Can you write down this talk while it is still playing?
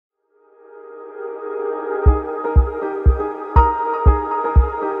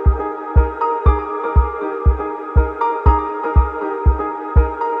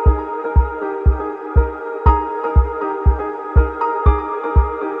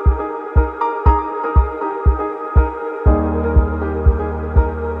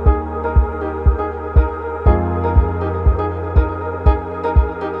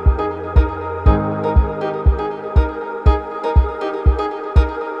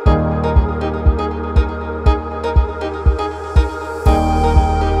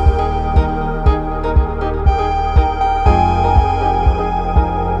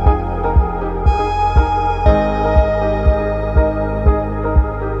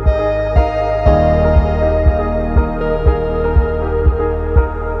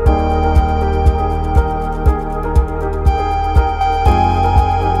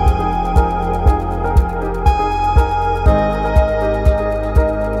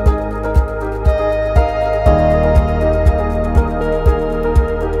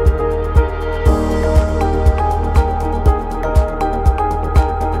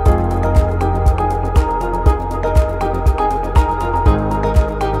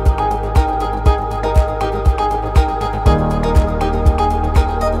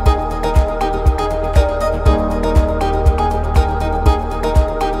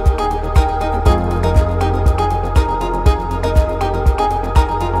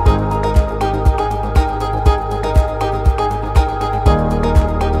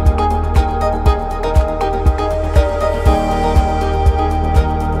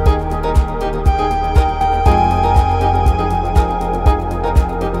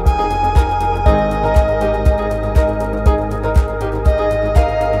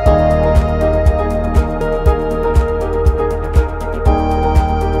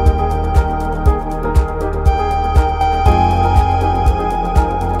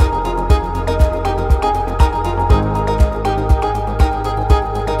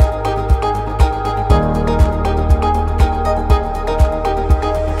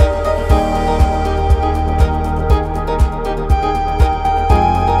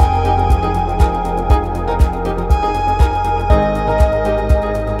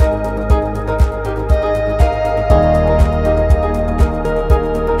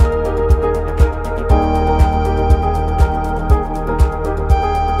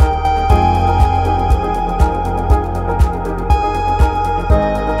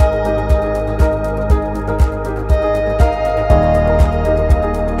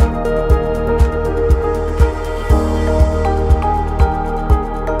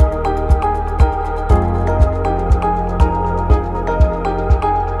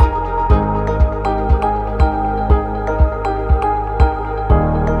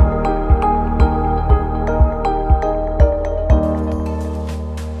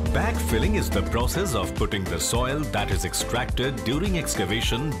Backfilling is the process of putting the soil that is extracted during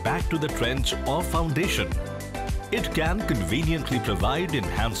excavation back to the trench or foundation. It can conveniently provide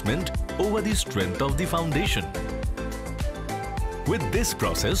enhancement over the strength of the foundation. With this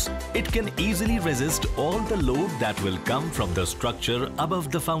process, it can easily resist all the load that will come from the structure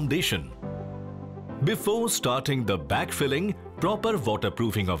above the foundation. Before starting the backfilling, proper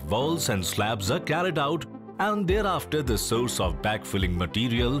waterproofing of walls and slabs are carried out, and thereafter the source of backfilling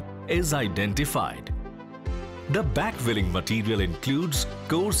material is identified. The backfilling material includes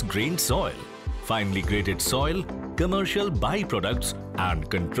coarse-grained soil, finely graded soil, commercial byproducts and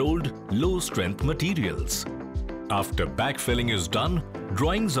controlled low-strength materials. After backfilling is done,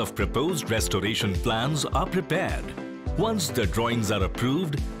 drawings of proposed restoration plans are prepared. Once the drawings are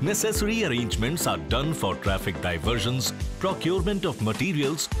approved, necessary arrangements are done for traffic diversions, procurement of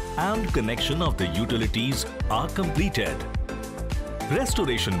materials and connection of the utilities are completed.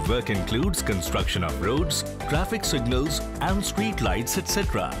 Restoration work includes construction of roads, traffic signals and street lights,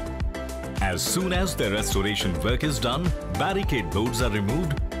 etc. As soon as the restoration work is done, barricade boards are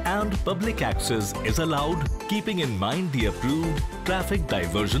removed and public access is allowed, keeping in mind the approved traffic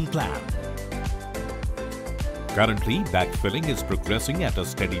diversion plan. Currently, backfilling is progressing at a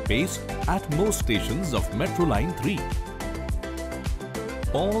steady pace at most stations of Metro Line 3.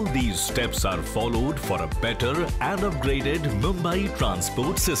 All these steps are followed for a better and upgraded Mumbai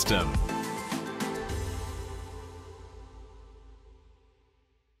transport system.